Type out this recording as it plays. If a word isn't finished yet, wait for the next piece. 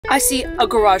I see a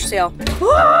garage sale.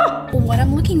 What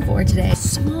I'm looking for today,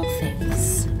 small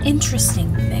things,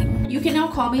 interesting things. You can now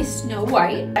call me Snow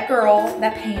White. That girl,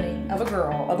 that painting of a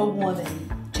girl, of a woman,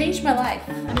 changed my life.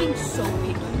 I'm being so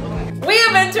picky. We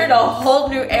have entered a whole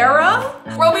new era.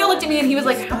 Romeo looked at me and he was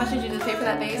like, how much did you just pay for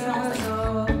that vase? And I was like,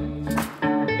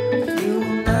 you'll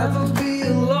never be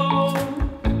alone.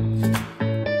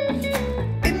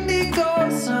 Indigo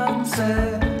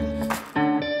sunset,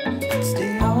 it's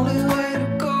the only way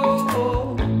to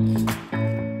go.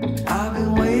 I've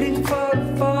been waiting for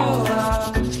the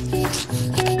fallout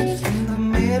in the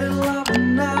middle of the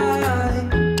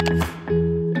night.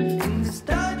 In this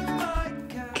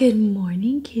dynamite. Good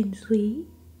morning, Kinsley.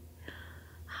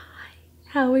 Hi,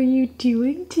 how are you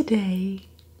doing today?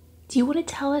 Do you want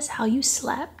to tell us how you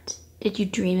slept? Did you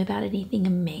dream about anything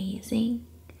amazing?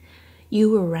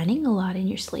 You were running a lot in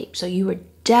your sleep, so you were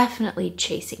definitely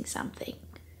chasing something.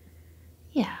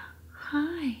 Yeah,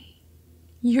 hi.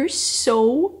 You're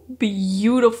so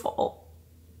beautiful.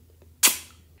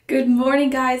 good morning,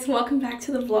 guys. Welcome back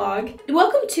to the vlog.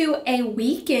 Welcome to a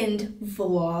weekend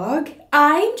vlog.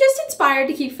 I'm just inspired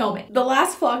to keep filming. The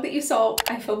last vlog that you saw,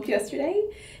 I filmed yesterday.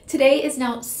 Today is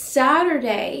now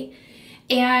Saturday.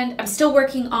 And I'm still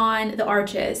working on the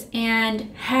arches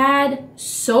and had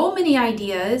so many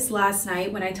ideas last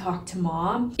night when I talked to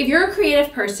Mom. If you're a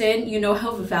creative person, you know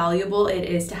how valuable it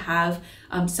is to have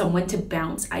someone to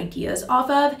bounce ideas off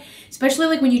of, especially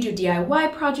like when you do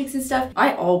DIY projects and stuff.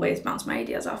 I always bounce my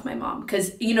ideas off my mom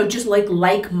because, you know, just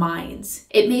like minds.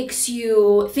 It makes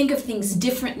you think of things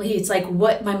differently. It's like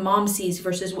what my mom sees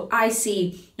versus what I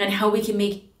see and how we can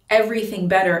make everything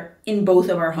better in both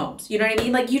of our homes. You know what I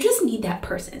mean? Like, you just need that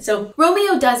person. So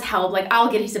Romeo does help. Like,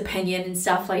 I'll get his opinion and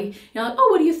stuff. Like, you know, like, oh,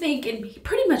 what do you think? And he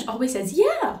pretty much always says,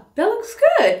 yeah, that looks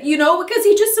good. You know, because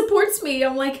he just supports me.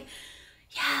 I'm like,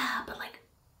 yeah, but like,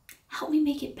 help me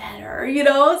make it better, you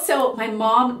know? So my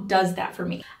mom does that for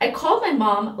me. I called my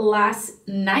mom last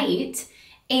night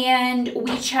and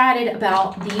we chatted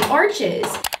about the arches.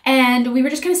 And we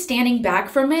were just kind of standing back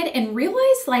from it and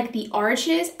realized like the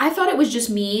arches, I thought it was just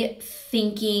me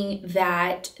thinking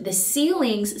that the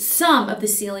ceilings, some of the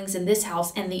ceilings in this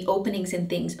house and the openings and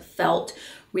things felt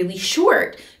really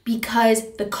short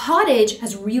because the cottage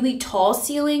has really tall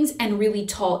ceilings and really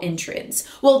tall entrance.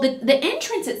 Well, the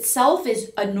entrance itself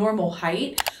is a normal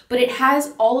height, but it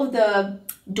has all of the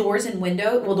doors and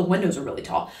windows. Well, the windows are really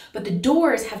tall, but the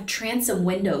doors have transom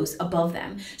windows above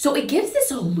them. So it gives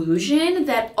this illusion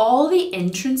that all the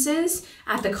entrances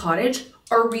at the cottage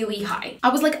are really high. I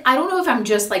was like, I don't know if I'm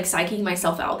just like psyching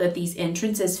myself out that these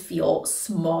entrances feel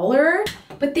smaller,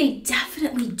 but they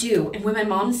definitely do. And when my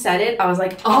mom said it, I was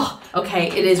like, oh, okay,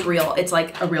 it is real. It's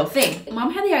like a real thing.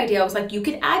 Mom had the idea. I was like, you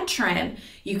could add trim.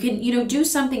 You can, you know, do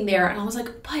something there. And I was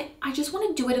like, but I just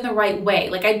want to do it in the right way.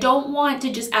 Like, I don't want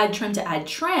to just add trim to add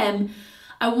trim.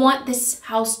 I want this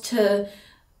house to,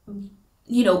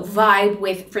 you know, vibe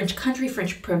with French country,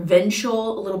 French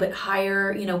provincial, a little bit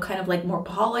higher, you know, kind of like more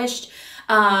polished,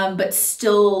 but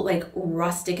still like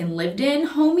rustic and lived in,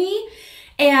 homey.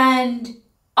 And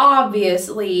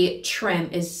obviously trim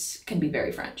can be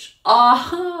very French.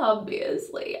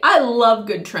 Obviously. I love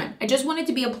good trim. I just want it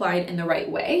to be applied in the right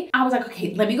way. I was like,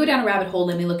 okay, let me go down a rabbit hole.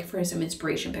 Let me look for some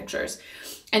inspiration pictures.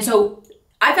 And so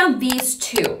I found these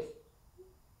two.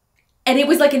 And it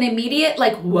was like an immediate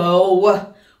like,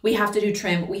 whoa, we have to do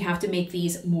trim. We have to make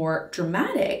these more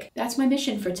dramatic. That's my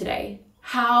mission for today.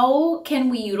 How can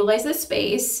we utilize this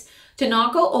space to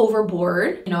not go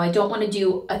overboard? You know, I don't want to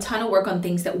do a ton of work on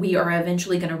things that we are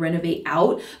eventually going to renovate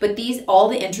out, but all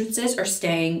the entrances are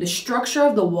staying. The structure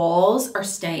of the walls are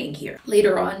staying here.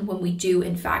 Later on, when we do,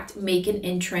 in fact, make an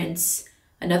entrance,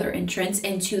 another entrance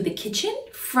into the kitchen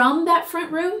from that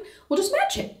front room, we'll just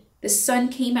match it. The sun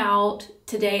came out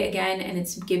today again, and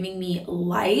it's giving me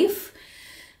life.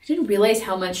 I didn't realize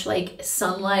how much like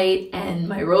sunlight and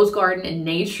my rose garden and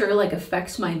nature like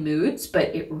affects my moods,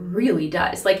 but it really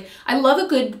does. Like, I love a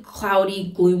good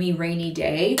cloudy, gloomy, rainy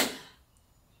day.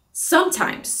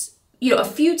 Sometimes, you know, a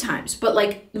few times, but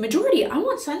like the majority, I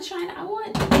want sunshine. I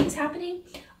want things happening.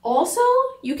 Also,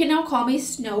 you can now call me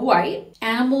Snow White.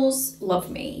 Animals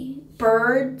love me.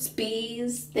 Birds,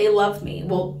 bees, they love me.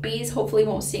 Well, bees hopefully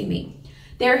won't sting me.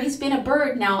 There has been a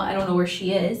bird now, I don't know where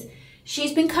she is.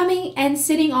 She's been coming and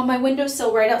sitting on my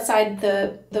windowsill right outside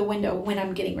the window when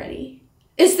I'm getting ready.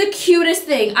 It's the cutest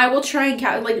thing. I will try and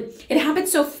capture, like, it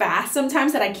happens so fast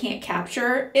sometimes that I can't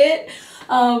capture it.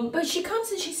 But she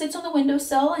comes and she sits on the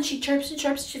windowsill and she chirps and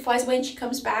chirps. She flies away and she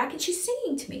comes back and she's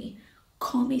singing to me.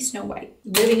 Call me Snow White.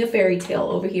 Living a fairy tale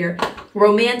over here.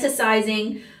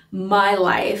 Romanticizing my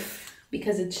life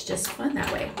because it's just fun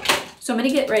that way. So I'm gonna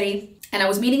get ready. And I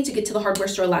was meaning to get to the hardware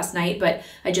store last night, but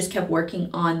I just kept working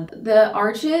on the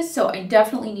arches. So I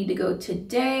definitely need to go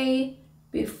today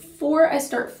before I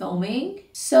start filming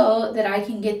so that I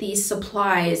can get these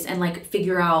supplies and like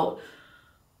figure out,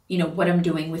 you know, what I'm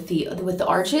doing with the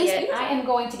arches. I am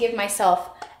going to give myself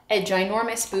a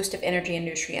ginormous boost of energy and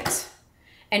nutrients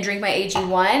and drink my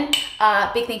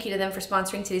AG1. Big thank you to them for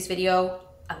sponsoring today's video.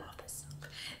 I love this stuff.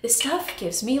 This stuff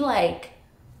gives me like,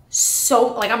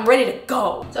 so like I'm ready to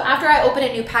go. So after I open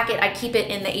a new packet, I keep it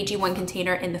in the AG1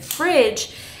 container in the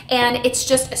fridge, and it's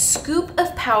just a scoop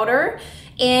of powder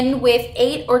in with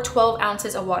 8 or 12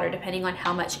 ounces of water, depending on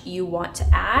how much you want to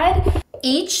add.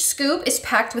 Each scoop is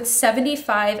packed with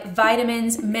 75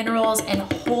 vitamins, minerals, and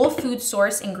whole food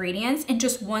source ingredients in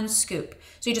just one scoop.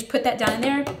 So you just put that down in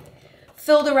there,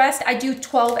 fill the rest. I do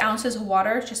 12 ounces of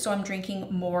water just so I'm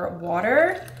drinking more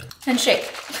water, and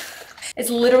shake.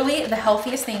 It's literally the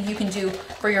healthiest thing you can do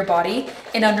for your body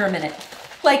in under a minute.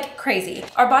 Like crazy.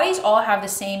 Our bodies all have the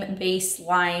same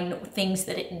baseline things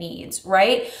that it needs,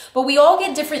 right? But we all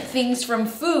get different things from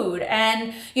food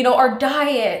and, you know, our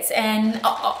diets and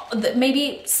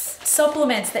maybe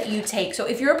supplements that you take. So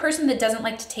if you're a person that doesn't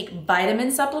like to take vitamin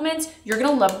supplements, you're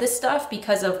gonna love this stuff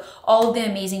because of all of the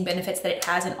amazing benefits that it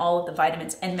has and all of the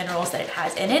vitamins and minerals that it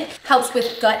has in it. Helps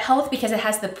with gut health because it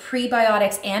has the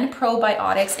prebiotics and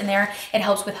probiotics in there. It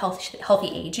helps with healthy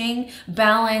aging,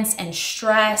 balance, and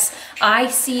stress. I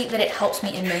see that it helps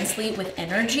me immensely with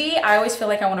energy. I always feel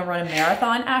like I want to run a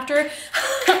marathon after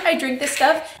I drink this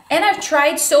stuff. And I've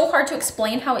tried so hard to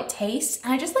explain how it tastes,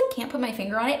 and I just like can't put my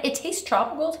finger on it. It tastes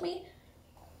tropical to me.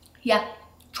 Yeah,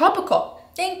 tropical.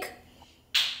 Think.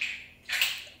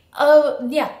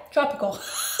 Yeah, tropical.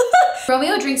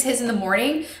 Romeo drinks his in the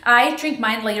morning. I drink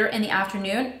mine later in the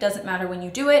afternoon. Doesn't matter when you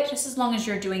do it, just as long as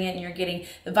you're doing it and you're getting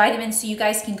the vitamins. So you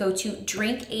guys can go to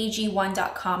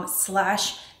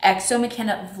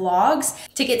drinkag1.com/MaCenna Vlogs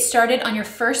to get started on your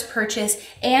first purchase,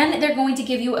 and they're going to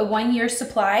give you a 1-year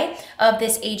supply of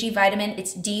this AG vitamin.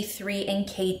 It's D3 and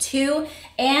K2,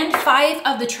 and 5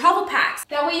 of the travel packs.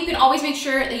 That way you can always make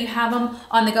sure that you have them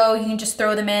on the go. You can just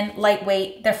throw them in,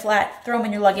 lightweight, they're flat, throw them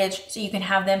in your luggage so you can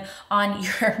have them on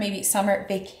your maybe summer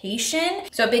vacation.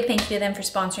 So a big thank you to them for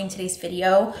sponsoring today's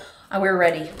video. We're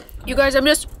ready. You guys, I'm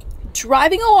just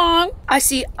driving along. I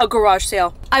see a garage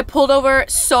sale. I pulled over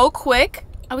so quick.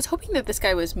 I was hoping that this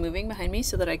guy was moving behind me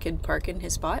so that I could park in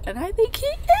his spot, and I think he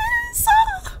is.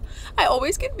 I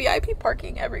always get VIP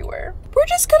parking everywhere. We're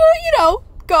just gonna, you know,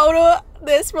 go to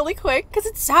this really quick because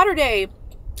it's Saturday.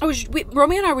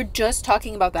 Romeo and I were just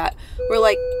talking about that. We're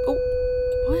like, oh,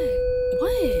 what?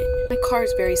 My car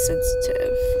is very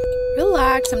sensitive.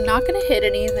 Relax, I'm not gonna hit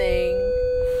anything.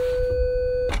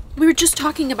 We were just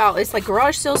talking about, it's like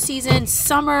garage sale season,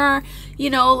 summer, you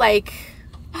know, like,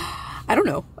 I don't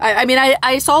know. I mean,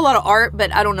 I saw a lot of art,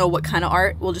 but I don't know what kind of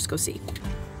art. We'll just go see.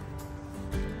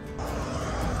 I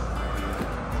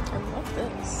love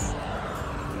this.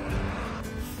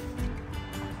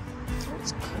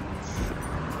 That's cool.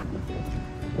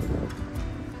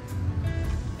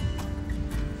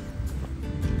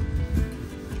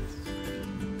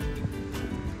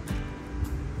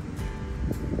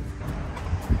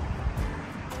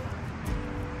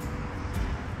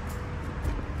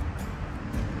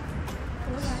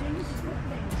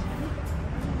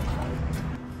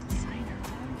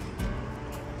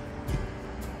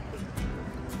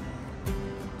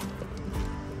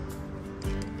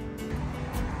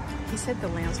 He said the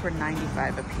lamps were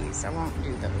 95 a piece. I won't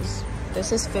do those.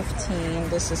 This is 15.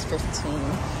 This is 15.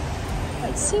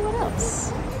 Let's see what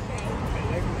else. All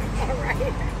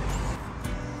right.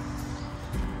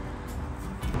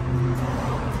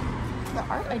 The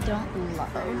art I don't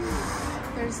love.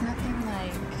 There's nothing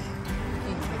like,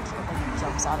 you know, that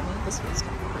jumps out at me. This one's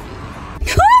kind of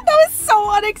pretty. That was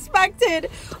so unexpected.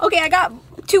 Okay, I got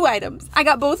 2 items. I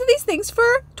got both of these things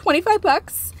for 25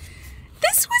 bucks.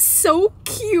 This was so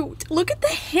cute. Look at the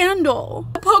handle.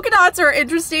 The polka dots are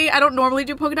interesting. I don't normally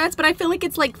do polka dots, but I feel like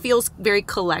it's like feels very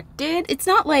collected. It's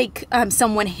not like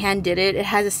someone hand did it. It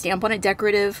has a stamp on it,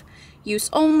 decorative use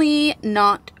only,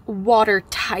 not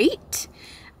watertight,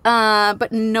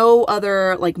 but no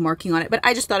other like marking on it. But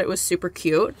I just thought it was super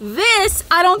cute. This,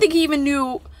 I don't think he even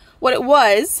knew what it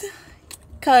was,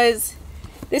 because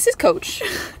this is Coach.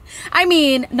 I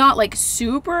mean, not like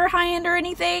super high end or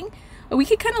anything. We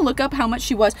could kind of look up how much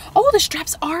she was. Oh, the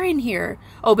straps are in here.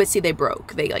 Oh, but see, they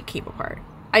broke. They like came apart.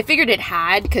 I figured it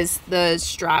had because the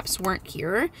straps weren't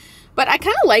here. But I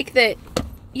kind of like that,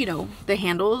 you know, the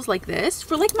handles like this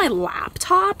for like my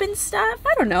laptop and stuff.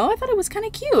 I don't know. I thought it was kind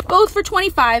of cute. Both for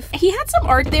 25. He had some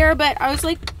art there, but I was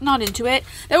like not into it.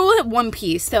 There was one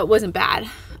piece that wasn't bad.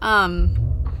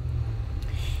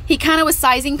 He kind of was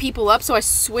sizing people up, so I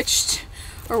switched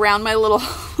around my little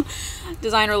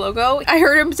designer logo. I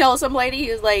heard him tell some lady, he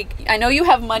was like, I know you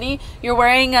have money, you're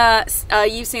wearing a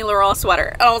Yves Saint Laurent sweater.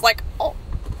 And I was like, oh.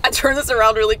 I turned this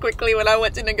around really quickly when I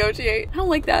went to negotiate. I don't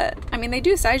like that. I mean, they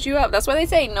do size you up. That's why they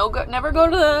say never go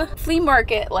to the flea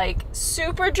market like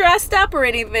super dressed up or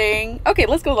anything. Okay,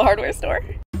 let's go to the hardware store.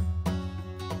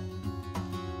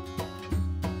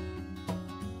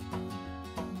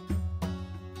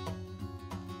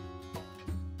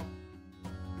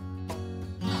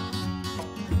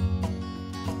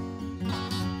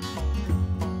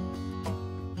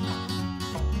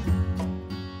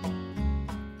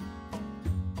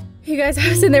 You guys, I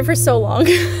was in there for so long.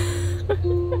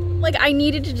 Like, I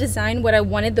needed to design what I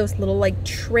wanted those little like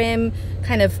trim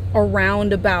kind of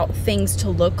around about things to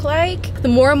look like. The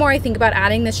more and more I think about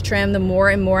adding this trim, the more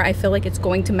and more I feel like it's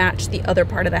going to match the other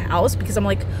part of the house, because I'm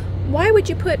like, why would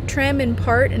you put trim in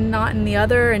part and not in the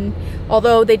other? And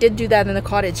although they did do that in the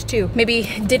cottage too, maybe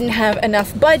didn't have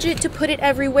enough budget to put it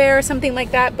everywhere or something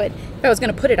like that. But if I was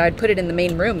gonna put it, I'd put it in the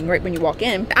main room right when you walk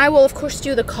in. I will of course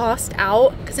do the cost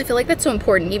out, because I feel like that's so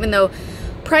important, even though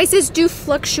prices do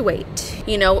fluctuate.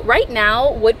 You know, right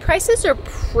now wood prices are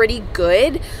pretty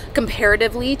good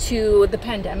comparatively to the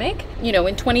pandemic. You know,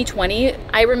 in 2020,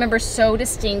 I remember so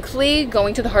distinctly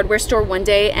going to the hardware store one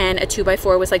day and a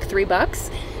 2x4 was like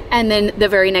 $3. And then the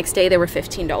very next day they were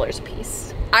 $15 a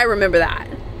piece. I remember that.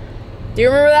 Do you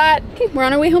remember that? Okay, we're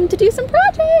on our way home to do some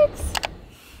projects.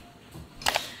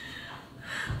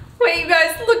 Wait, you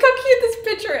guys, look how cute this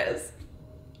picture is.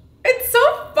 It's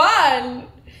so fun.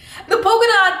 The polka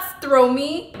dots throw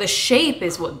me. The shape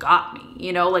is what got me,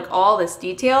 you know, like all this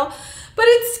detail, but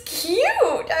it's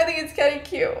cute. I think it's kind of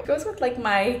cute. It goes with like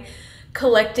my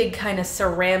collected kind of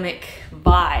ceramic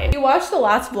vibe. If you watched the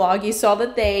last vlog, you saw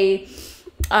that they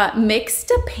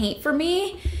mixed a paint for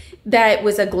me that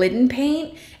was a Glidden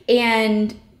paint,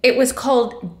 and it was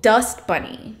called Dust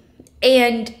Bunny.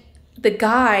 And the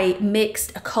guy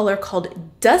mixed a color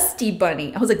called Dusty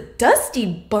Bunny. I was like,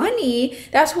 Dusty Bunny?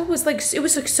 That's what was like, it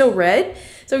was like so red.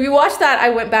 So if you watch that, I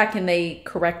went back and they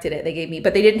corrected it. They gave me,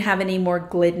 but they didn't have any more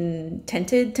Glidden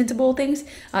tintable things.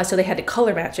 So they had to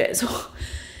color match it. So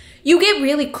you get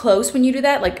really close when you do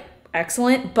that, like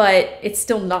excellent, but it's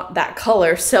still not that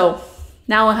color. So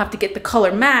now I'll have to get the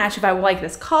color match. If I like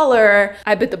this color,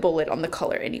 I bit the bullet on the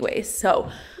color anyways.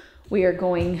 So we are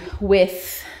going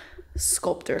with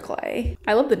Sculptor Clay.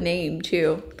 I love the name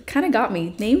too. It kind of got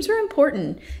me. Names are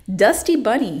important. Dusty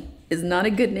Bunny is not a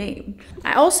good name.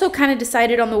 I also kind of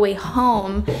decided on the way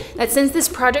home that since this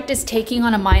project is taking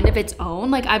on a mind of its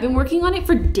own, like I've been working on it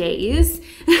for days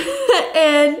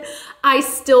and I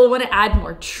still want to add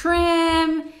more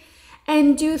trim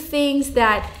and do things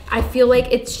that I feel like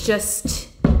it's just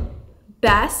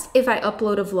best if I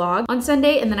upload a vlog on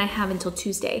Sunday and then I have until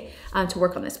Tuesday to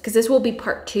work on this, because this will be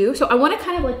part 2. So I want to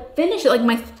kind of like finish it, like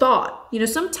my thought. You know,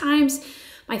 sometimes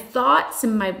my thoughts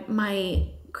and my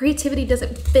creativity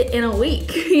doesn't fit in a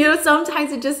week. You know,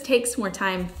 sometimes it just takes more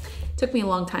time. It took me a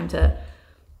long time to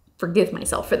forgive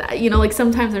myself for that. You know, like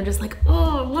sometimes I'm just like,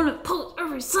 oh, I want to post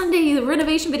every Sunday the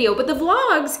renovation video, but the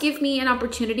vlogs give me an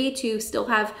opportunity to still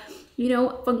have, you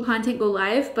know, fun content go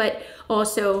live, but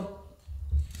also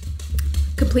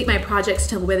complete my projects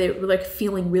to where they're like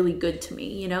feeling really good to me,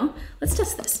 you know? Let's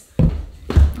test this.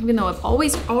 Even though I've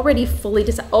already fully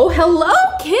decided. Oh, hello,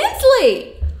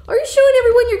 Kinsley! Are you showing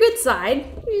everyone your good side?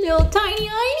 You little tiny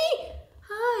hiney?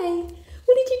 Hi.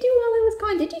 What did you do while I was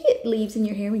gone? Did you get leaves in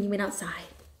your hair when you went outside?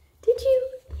 Did you?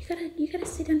 You gotta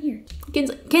sit down here.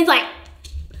 Kinsley!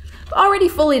 I've already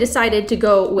fully decided to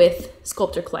go with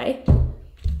Sculptor Clay.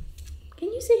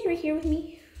 Can you sit right here with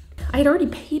me? I had already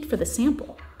paid for the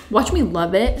sample. Watch me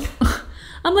love it.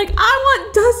 I'm like, I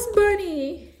want Dust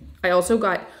Bunny. I also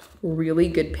got really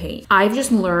good paint. I've just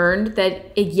learned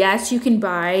that yes, you can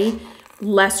buy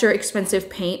lesser expensive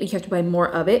paint, but you have to buy more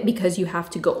of it because you have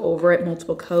to go over it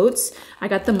multiple coats. I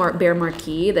got the Bear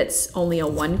Marquee that's only a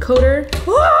 1 coater.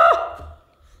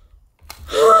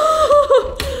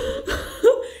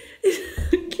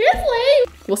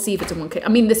 Kinsley! We'll see if it's a 1 coat. I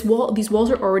mean, these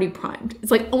walls are already primed.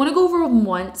 It's like, I wanna go over them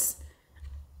once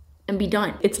and be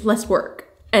done. It's less work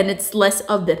and it's less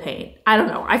of the paint. I don't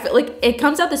know. I feel like it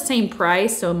comes out the same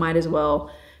price, so I might as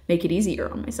well make it easier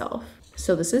on myself.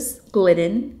 So this is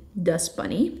Glidden Dust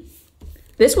Bunny.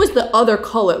 This was the other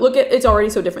color. Look at, it's already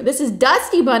so different. This is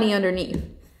Dusty Bunny underneath.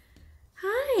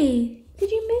 Hi,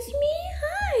 did you miss me?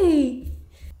 Hi.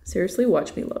 Seriously,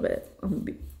 watch me love it. I'm gonna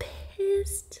be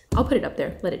pissed. I'll put it up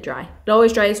there, let it dry. It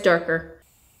always dries darker.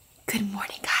 Good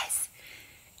morning, guys.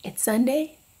 It's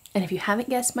Sunday. And if you haven't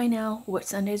guessed by now what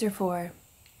Sundays are for,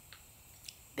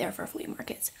 there for flea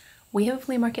markets. We have a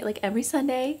flea market like every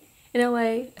Sunday in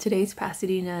LA. Today's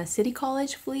Pasadena City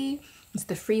College flea. It's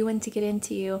the free one to get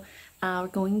into. We're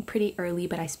going pretty early,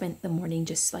 but I spent the morning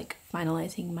just like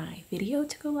finalizing my video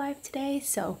to go live today.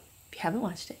 So if you haven't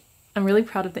watched it, I'm really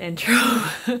proud of the intro.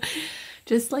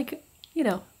 Just like, you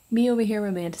know, me over here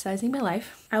romanticizing my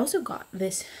life. I also got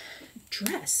this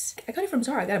dress. I got it from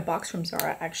Zara. I got a box from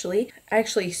Zara actually. I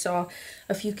actually saw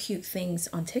a few cute things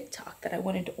on TikTok that I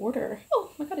wanted to order.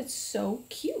 Oh my god, it's so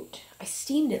cute. I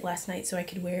steamed it last night so I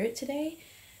could wear it today.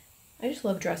 I just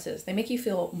love dresses. They make you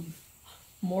feel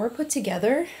more put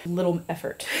together. Little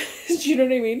effort. Do you know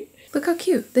what I mean? Look how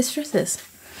cute this dress is.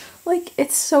 Like,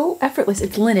 it's so effortless.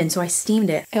 It's linen, so I steamed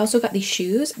it. I also got these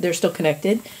shoes. They're still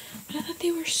connected, but I thought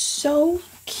they were so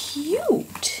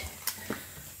cute.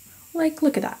 Like,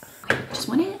 look at that. Just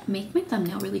want to make my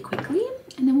thumbnail really quickly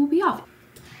and then we'll be off.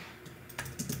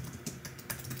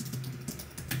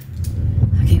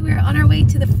 Okay, we're on our way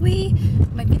to the flea.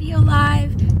 My video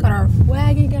live. Got our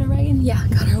wagon. Yeah,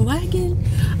 got our wagon.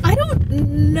 I don't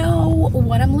know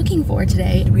what I'm looking for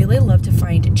today. I'd really love to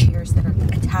find chairs that are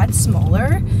a tad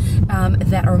smaller,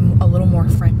 that are a little more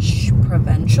French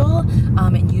provincial,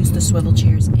 and use the swivel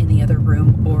chairs in the other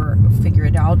room or figure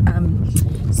it out.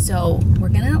 So we're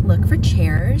gonna look for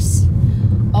chairs.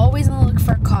 Always on the look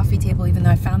for a coffee table, even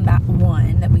though I found that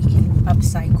one that we can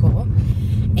upcycle.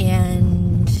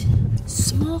 And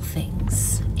small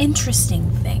things, interesting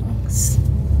things.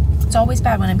 It's always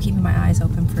bad when I'm keeping my eyes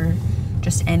open for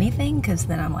just anything, because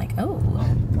then I'm like, oh.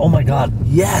 Oh my god,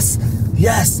 yes!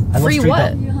 Yes! I Free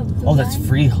love what? Oh, that's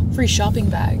free. Free shopping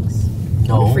bags.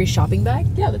 No. Free shopping bag?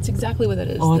 Yeah, that's exactly what it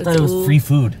is. Oh, I thought it was free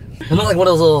food. It looked like one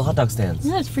of those little hot dog stands.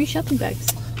 Yeah, it's free shopping bags.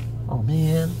 Oh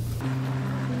man.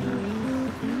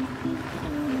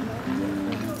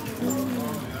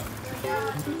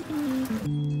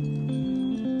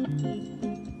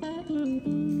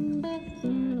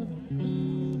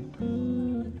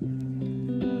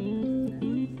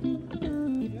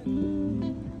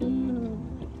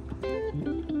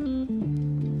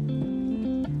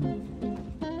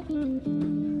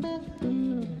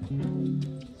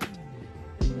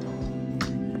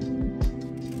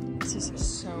 This is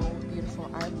so beautiful.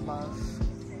 I love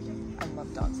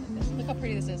dogs like this. Look how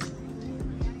pretty this is.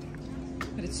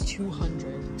 But it's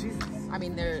 200.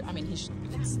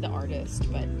 It's the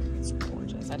artist, but it's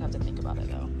gorgeous. I'd have to think about it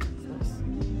though.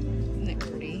 Isn't it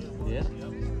pretty? Yeah.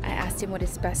 I asked him what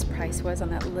his best price was on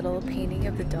that little painting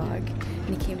of the dog, and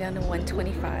he came down to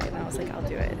 $125, and I was like, I'll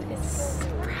do it. It's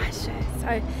precious.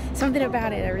 Something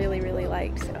about it I really, really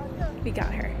liked, so we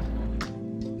got her.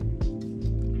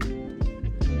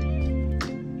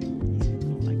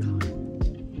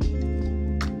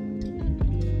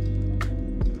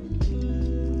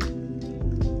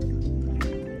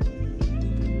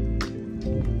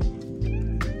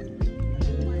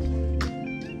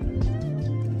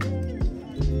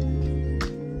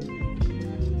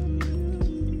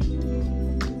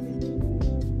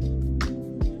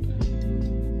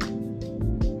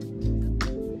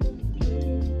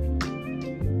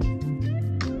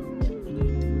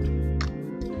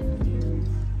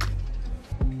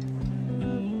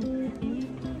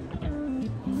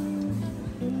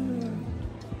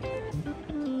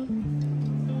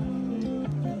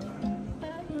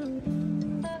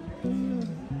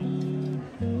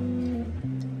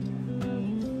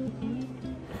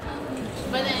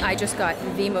 I just got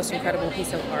the most incredible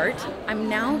piece of art. I'm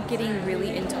now getting really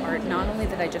into art, not only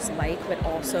that I just like, but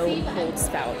also holds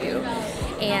value.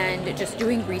 And just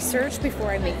doing research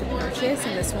before I make the purchase,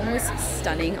 and this one was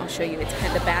stunning. I'll show you. It's kind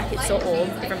of the back, it's so old,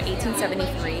 from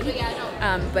 1873,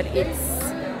 but it's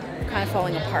kind of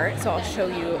falling apart, so I'll show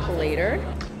you later.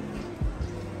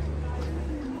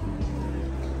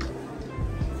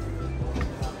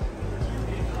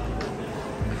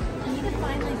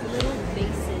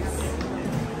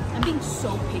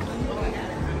 So picky.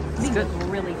 I'm being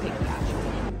like really picky actually.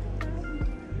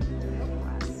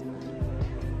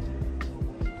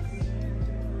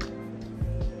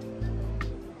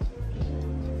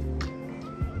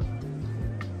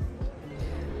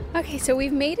 Okay, so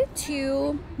we've made it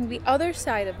to the other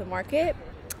side of the market.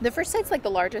 The first side's like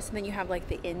the largest, and then you have like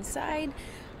the inside.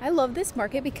 I love this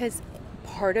market because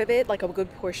part of it, like a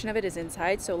good portion of it, is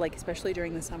inside, so like especially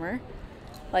during the summer.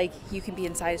 Like, you can be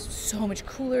inside, it's so much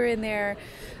cooler in there.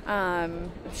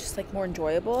 It's just like more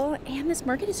enjoyable. And this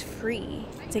market is free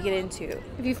to get into.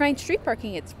 If you find street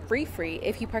parking, it's free.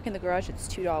 If you park in the garage, it's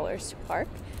 $2 to park.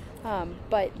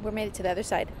 But we made it to the other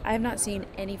side. I have not seen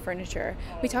any furniture.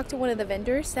 We talked to one of the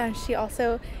vendors, and she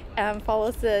also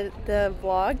follows the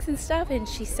vlogs and stuff, and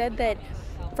she said that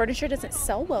furniture doesn't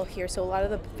sell well here, so a lot of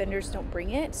the vendors don't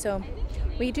bring it. So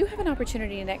we do have an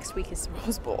opportunity next week is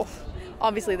Rose Bowl.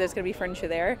 Obviously there's going to be furniture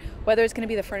there. Whether it's going to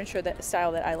be the furniture that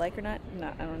style that I like or not,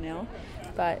 I don't know.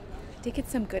 But I did get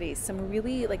some goodies, some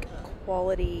really like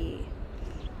quality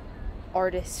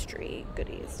artistry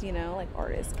goodies, you know, like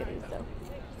artist goodies though.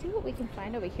 See what we can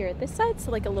find over here. This side's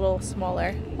like a little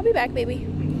smaller. I'll be back, baby.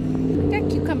 We got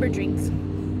cucumber drinks.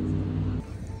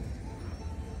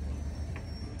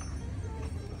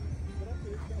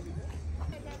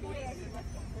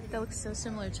 That looks so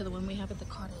similar to the one we have at the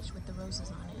cottage with the roses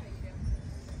on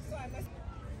it.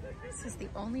 This is the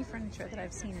only furniture that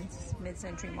I've seen in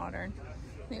mid-century modern.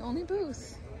 The only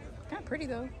booth. Kind of pretty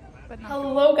though, but not.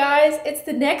 Hello guys, it's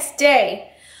the next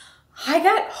day. I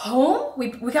got home. We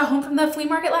got home from the flea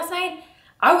market last night.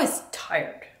 I was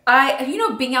tired. You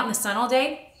know, being out in the sun all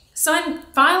day. Sun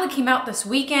finally came out this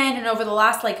weekend and over the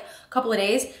last like couple of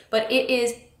days, but it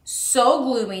is so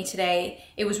gloomy today.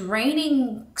 It was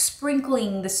raining,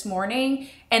 sprinkling this morning,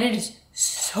 and it is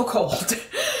so cold.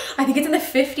 I think it's in the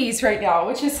 50s right now,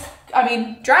 which is, I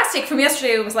mean, drastic from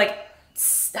yesterday. It was like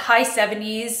high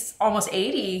 70s, almost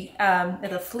 80 at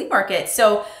the flea market.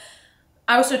 So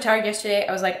I was so tired yesterday.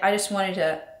 I was like, I just wanted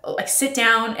to like sit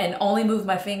down and only move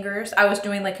my fingers. I was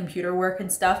doing like computer work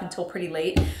and stuff until pretty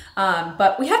late.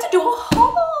 But we had to do a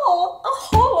haul.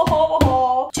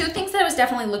 Two things that I was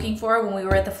definitely looking for when we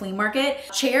were at the flea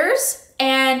market: chairs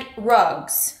and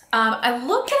rugs. I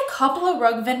looked at a couple of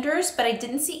rug vendors, but I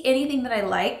didn't see anything that I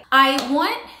liked. I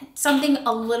want something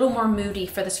a little more moody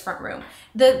for this front room.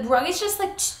 The rug is just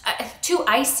like too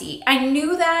icy. I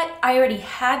knew that. I already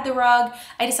had the rug.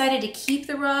 I decided to keep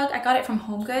the rug. I got it from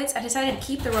Home Goods. I decided to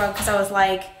keep the rug because I was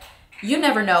like, you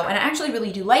never know. And I actually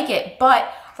really do like it.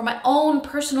 But for my own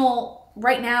personal,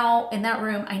 right now in that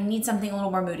room, I need something a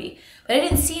little more moody. But I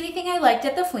didn't see anything I liked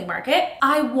at the flea market.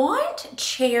 I want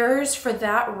chairs for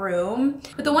that room,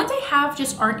 but the ones I have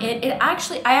just aren't it. I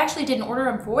actually didn't order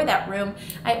them for that room.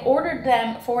 I ordered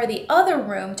them for the other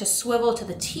room to swivel to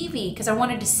the TV because I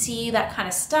wanted to see that kind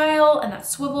of style and that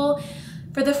swivel.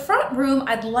 For the front room,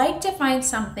 I'd like to find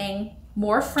something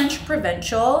more French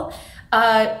provincial,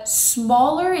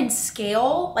 smaller in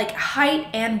scale, like height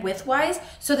and width-wise,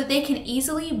 so that they can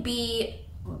easily be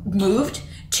moved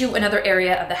to another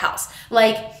area of the house.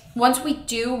 Like once we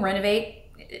do renovate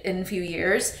in a few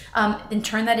years, and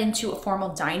turn that into a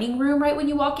formal dining room right when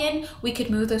you walk in, we could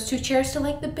move those two chairs to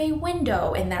like the bay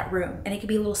window in that room, and it could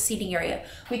be a little seating area.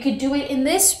 We could do it in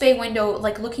this bay window,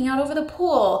 like looking out over the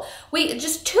pool. We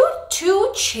just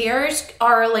two chairs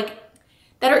are like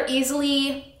that are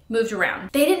easily moved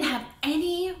around. They didn't have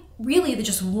any, really,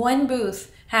 just one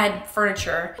booth had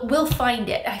furniture. We'll find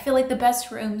it. I feel like the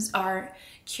best rooms are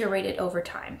curated over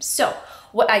time. So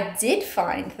what I did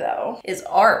find though is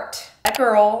art. That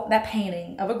girl, that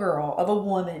painting of a girl, of a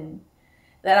woman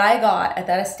that I got at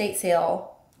that estate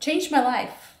sale changed my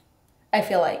life, I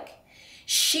feel like.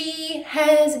 She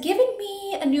has given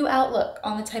me a new outlook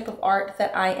on the type of art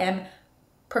that I am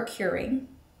procuring.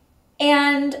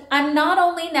 And I'm not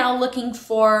only now looking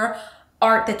for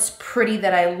art that's pretty,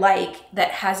 that I like, that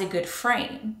has a good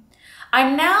frame.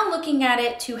 I'm now looking at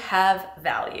it to have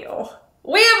value.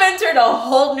 We have entered a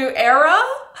whole new era.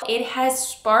 It has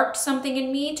sparked something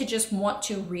in me to just want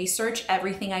to research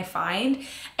everything I find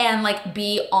and like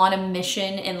be on a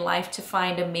mission in life to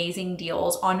find amazing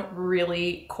deals on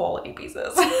really quality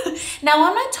pieces. Now,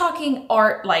 I'm not talking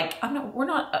art like, we're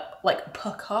not like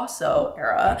Picasso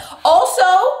era. Also,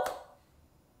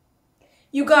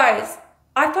 you guys,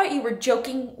 I thought you were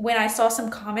joking when I saw some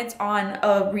comments on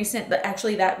a recent,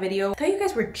 actually that video. I thought you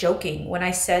guys were joking when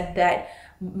I said that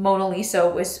Mona Lisa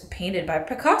was painted by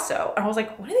Picasso. And I was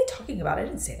like, what are they talking about? I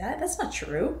didn't say that. That's not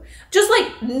true. Just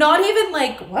like, not even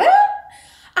like, what?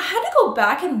 I had to go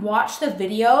back and watch the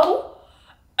video,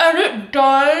 and it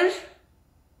does.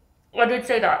 I did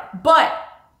say that. But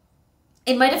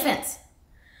in my defense,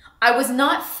 I was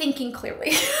not thinking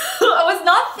clearly. I was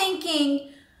not thinking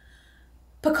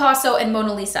Picasso and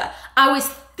Mona Lisa. I was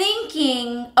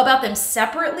thinking about them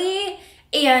separately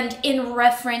and in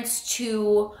reference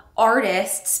to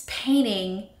artists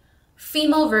painting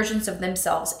female versions of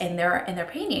themselves in their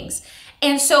paintings.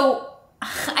 And so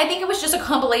I think it was just a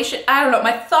compilation. I don't know,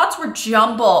 my thoughts were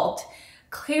jumbled.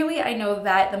 Clearly, I know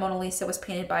that the Mona Lisa was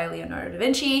painted by Leonardo da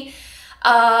Vinci.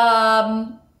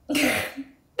 That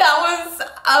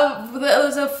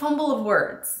was a fumble of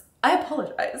words. I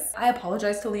apologize. I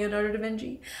apologize to Leonardo da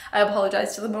Vinci. I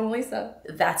apologize to the Mona Lisa.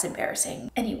 That's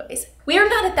embarrassing. Anyways, we are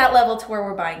not at that level to where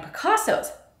we're buying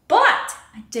Picassos, but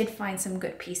I did find some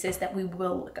good pieces that we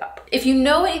will look up. If you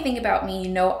know anything about me, you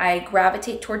know I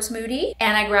gravitate towards moody,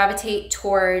 and I gravitate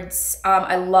towards,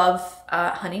 I love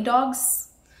honey dogs,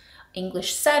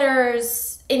 English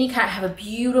setters, and you kind of have a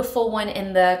beautiful one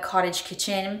in the cottage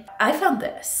kitchen. I found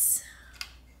this,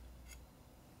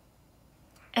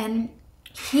 and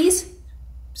he's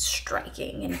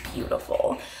striking and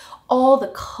beautiful. All the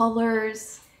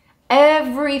colors,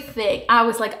 everything. I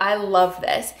was like, I love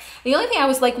this. The only thing I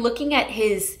was like looking at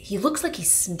he looks like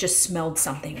he's just smelled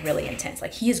something really intense.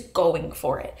 Like he is going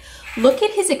for it. Look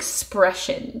at his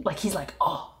expression. Like he's like,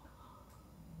 oh,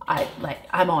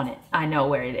 I'm on it. I know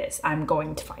where it is. I'm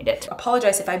going to find it.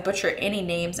 Apologize if I butcher any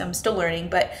names. I'm still learning,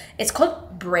 but it's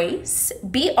called Brace,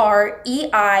 B-R-E-I-S-E.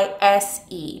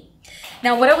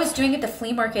 Now, what I was doing at the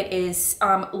flea market is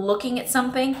looking at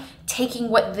something, taking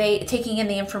in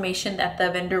the information that the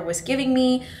vendor was giving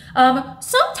me,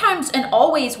 sometimes and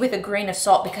always with a grain of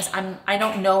salt, because I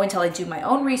don't know until I do my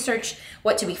own research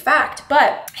what to be fact.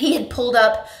 But he had pulled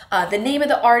up the name of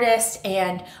the artist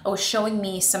and was showing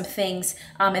me some things,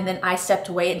 and then I stepped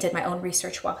away and did my own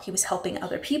research while he was helping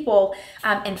other people,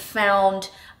 and found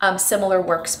similar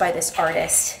works by this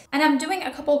artist. And I'm doing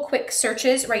a couple quick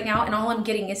searches right now, and all I'm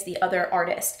getting is the other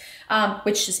artist,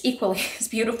 which is equally as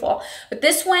beautiful. But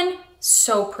this one,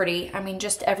 so pretty. I mean,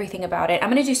 just everything about it. I'm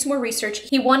gonna do some more research.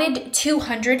 He wanted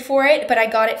 200 for it, but I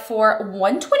got it for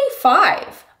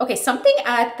 125. Okay, something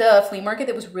at the flea market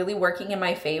that was really working in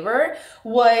my favor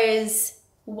was,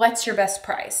 what's your best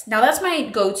price? Now that's my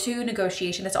go-to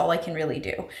negotiation. That's all I can really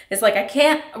do. It's like, I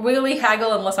can't really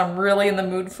haggle unless I'm really in the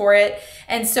mood for it.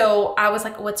 And so I was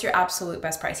like, what's your absolute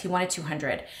best price? He wanted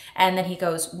 200. And then he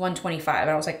goes 125. And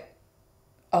I was like,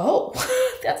 oh,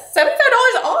 that's $75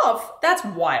 off. That's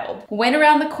wild. Went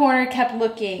around the corner, kept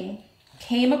looking,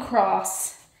 came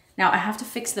across. Now I have to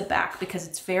fix the back because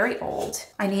it's very old.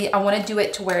 I want to do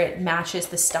it to where it matches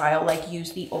the style, like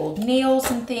use the old nails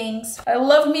and things. I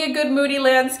love me a good moody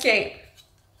landscape.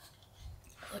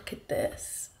 Look at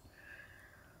this.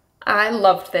 I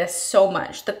loved this so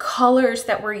much. The colors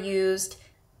that were used,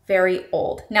 very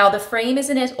old. Now the frame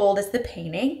isn't as old as the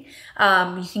painting.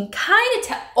 You can kind of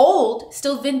tell, old,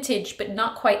 still vintage, but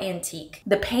not quite antique.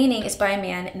 The painting is by a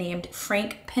man named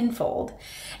Frank Penfold,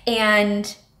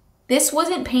 and this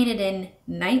wasn't painted in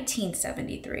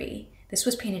 1973. This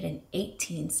was painted in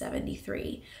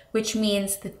 1873, which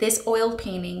means that this oil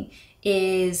painting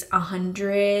is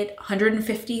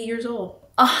 150 years old.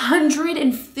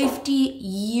 150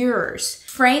 years.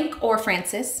 Frank, or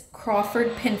Francis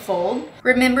Crawford Penfold,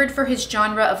 remembered for his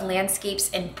genre of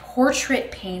landscapes and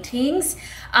portrait paintings.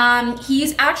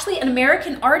 He's actually an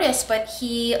American artist, but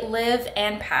he lived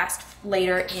and passed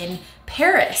later in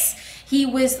Paris. He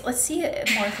was, let's see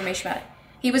more information about it.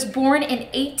 He was born in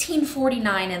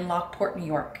 1849 in Lockport, New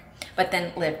York, but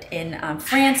then lived in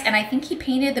France. And I think he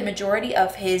painted the majority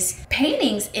of his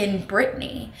paintings in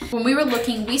Brittany. When we were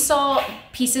looking, we saw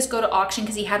pieces go to auction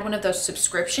because he had one of those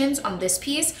subscriptions on this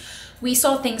piece. We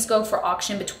saw things go for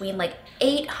auction between like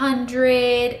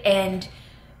 800 and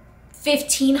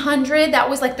 1500. That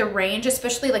was like the range,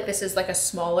 especially like this is like a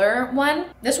smaller one.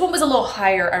 This one was a little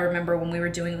higher, I remember, when we were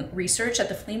doing research at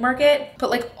the flea market,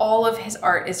 but like all of his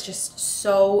art is just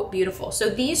so beautiful. So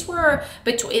these were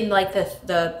between like the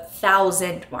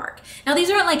 1,000 mark. Now these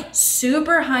aren't like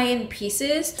super high-end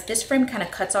pieces. This frame kind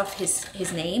of cuts off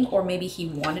his name, or maybe he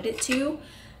wanted it to.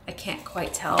 I can't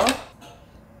quite tell.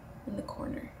 In the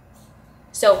corner.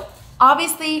 So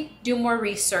obviously do more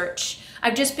research.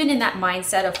 I've just been in that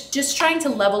mindset of just trying to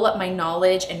level up my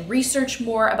knowledge and research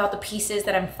more about the pieces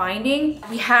that I'm finding.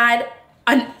 We had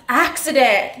an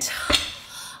accident.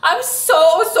 I'm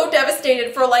so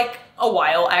devastated for like a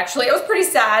while, actually. It was pretty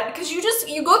sad because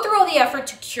you go through all the effort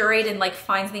to curate and like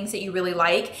find things that you really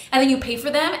like, and then you pay for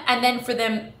them, and then for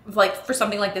them, like for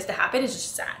something like this to happen is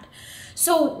just sad.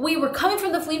 So we were coming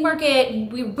from the flea market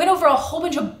and we went over a whole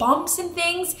bunch of bumps and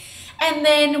things, and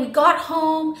then we got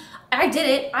home. I did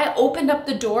it. I opened up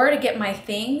the door to get my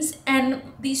things, and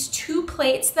these 2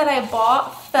 plates that I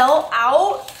bought fell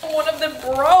out. One of them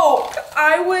broke.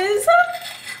 I was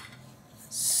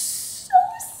so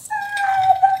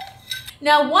sad.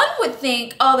 Now one would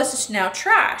think, oh, this is now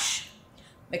trash.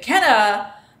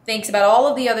 MaCenna thinks about all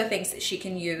of the other things that she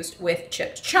can use with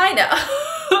chipped china.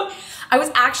 I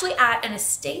was actually at an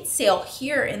estate sale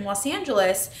here in Los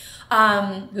Angeles,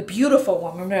 the beautiful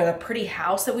one, remember the pretty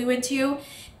house that we went to?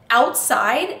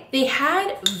 Outside, they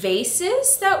had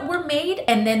vases that were made,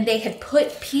 and then they had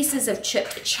put pieces of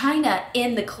chipped china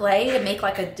in the clay to make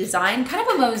like a design, kind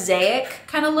of a mosaic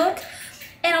kind of look.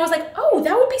 And I was like, oh,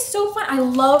 that would be so fun. I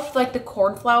love like the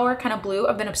cornflower kind of blue.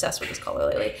 I've been obsessed with this color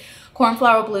lately.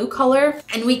 Cornflower blue color.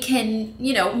 And we can,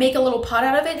 you know, make a little pot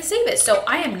out of it and save it. So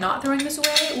I am not throwing this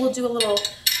away. We'll do a little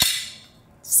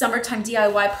summertime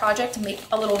DIY project to make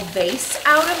a little vase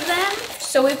out of them.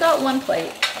 So we've got one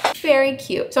plate. Very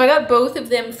cute. So I got both of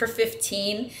them for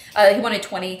 15. He wanted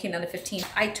 20, came down to 15.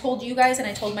 I told you guys and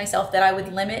I told myself that I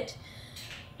would limit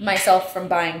myself from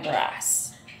buying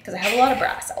brass because I have a lot of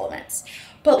brass elements.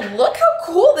 But look how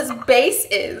cool this base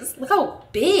is. Look how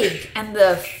big. And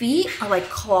the feet are like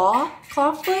claw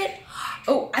foot.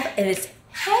 Oh, and it's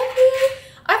heavy.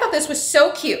 I thought this was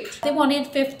so cute. They wanted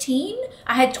 15.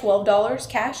 I had $12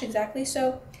 cash exactly.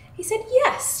 So he said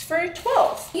yes for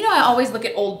 12. You know, I always look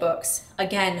at old books.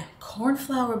 Again,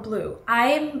 cornflower blue.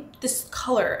 This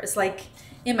color is like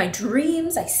in my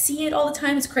dreams. I see it all the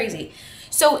time. It's crazy.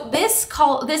 So this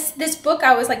book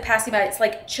I was like passing by, it's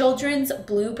like Children's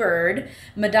Bluebird,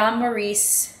 Madame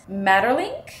Maurice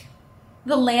Maeterlinck,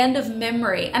 The Land of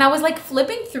Memory. And I was like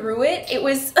flipping through it. It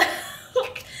was,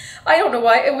 I don't know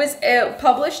why, it was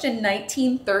published in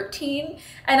 1913.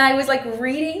 And I was like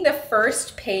reading the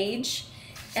first page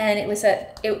and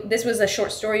this was a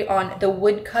short story on the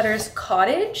woodcutter's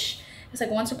cottage. It's like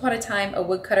once upon a time, a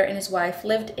woodcutter and his wife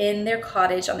lived in their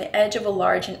cottage on the edge of a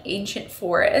large and ancient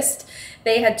forest.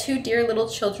 They had 2 dear little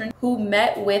children who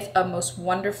met with a most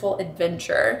wonderful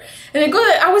adventure. And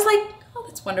I was like, oh,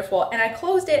 that's wonderful. And I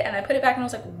closed it and I put it back and I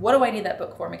was like, what do I need that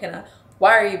book for, MaCenna?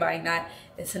 Why are you buying that?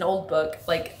 It's an old book.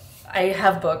 Like, I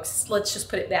have books. Let's just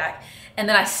put it back. And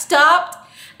then I stopped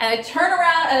and I turned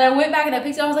around and I went back and I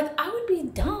picked it up. I was like, I would be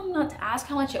dumb not to ask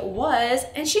how much it was.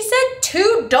 And she said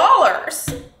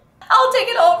 $2. I'll take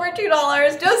it all for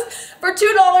 $2. Just for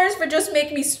 $2 for just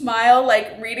make me smile,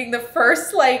 like reading the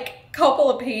first like couple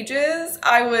of pages.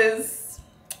 I was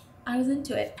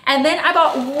into it. And then I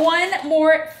bought one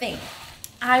more thing.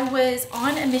 I was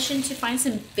on a mission to find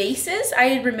some vases. I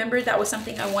had remembered that was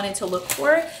something I wanted to look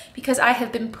for because I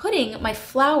have been putting my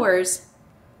flowers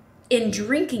in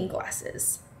drinking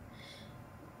glasses.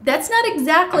 That's not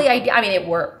exactly, I mean, it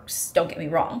works, don't get me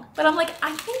wrong, but I'm like,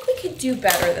 I think we could do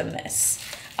better than this.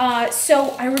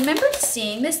 So I remember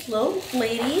seeing this little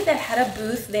lady that had a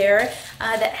booth there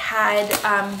that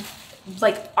had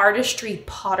like artistry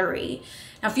pottery.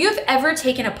 Now, if you have ever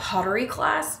taken a pottery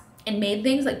class and made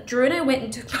things, like Drew and I went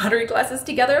and took pottery classes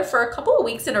together for a couple of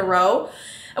weeks in a row,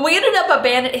 and we ended up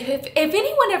abandoning. If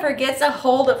anyone ever gets a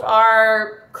hold of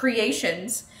our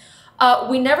creations,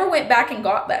 we never went back and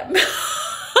got them.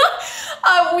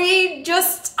 We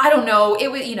just, I don't know,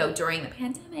 it was, you know, during the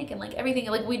pandemic and like everything,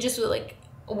 like we just like,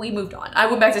 we moved on. I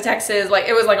went back to Texas, like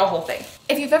it was like a whole thing.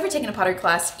 If you've ever taken a pottery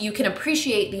class, you can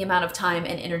appreciate the amount of time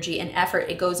and energy and effort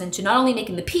it goes into not only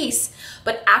making the piece,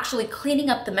 but actually cleaning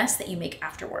up the mess that you make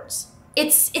afterwards.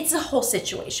 It's a whole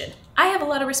situation. I have a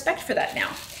lot of respect for that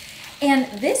now.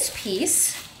 And this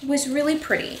piece was really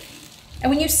pretty. And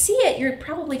when you see it, you're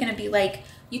probably gonna be like,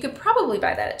 you could probably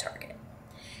buy that at Target.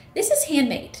 This is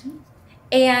handmade.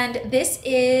 And this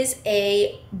is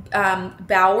a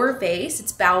Bauer vase.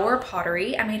 It's Bauer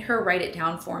pottery. I made her write it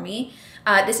down for me.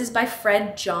 This is by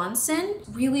Fred Johnson.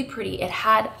 Really pretty. It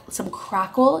had some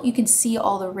crackle. You can see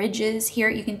all the ridges here.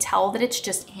 You can tell that it's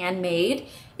just handmade.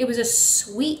 It was a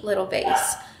sweet little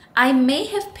vase. I may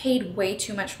have paid way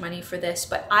too much money for this,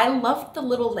 but I loved the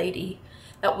little lady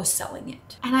that was selling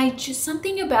it. And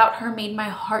something about her made my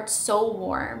heart so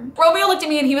warm. Romeo looked at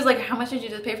me and he was like, how much did you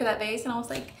just pay for that vase? And I was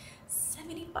like,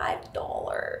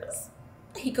 $75.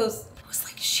 He goes, I was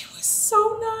like, she was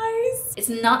so nice. It's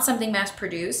not something mass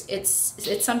produced.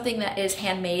 It's something that is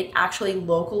handmade actually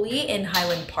locally in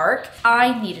Highland Park.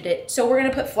 I needed it. So we're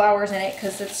gonna put flowers in it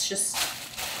because it's just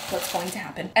what's going to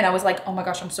happen. And I was like, oh my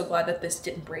gosh, I'm so glad that this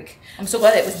didn't break. I'm so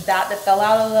glad it was that fell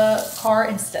out of the car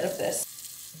instead of this.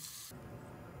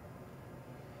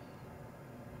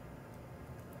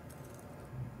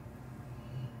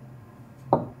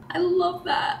 I love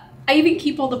that. I even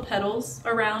keep all the petals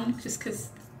around just cause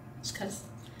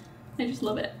I just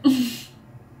love it.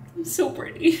 It's so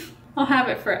pretty. I'll have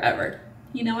it forever.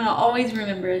 You know, and I'll always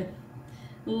remember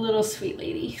the little sweet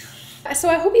lady. So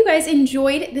I hope you guys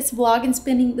enjoyed this vlog and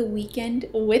spending the weekend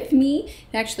with me.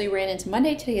 It actually ran into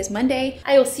Monday. Today is Monday.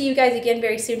 I will see you guys again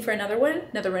very soon for another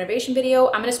renovation video.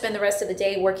 I'm gonna spend the rest of the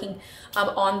day working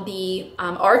on the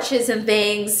arches and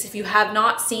things. If you have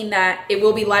not seen that, it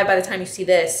will be live by the time you see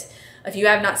this. If you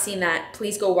have not seen that,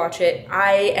 please go watch it.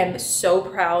 I am so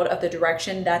proud of the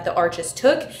direction that the arches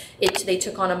took. They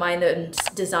took on a mind and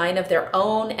design of their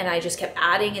own, and I just kept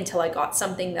adding until I got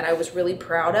something that I was really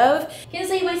proud of.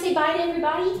 Kinsley, you want to say bye to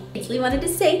everybody? I actually wanted to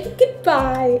say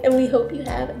goodbye, and we hope you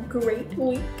have a great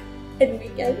week. and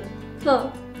weekend. Huh?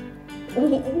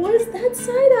 What does that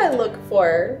side eye look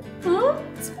for? Huh?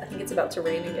 I think it's about to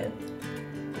rain again.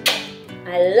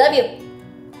 I love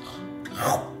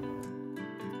you.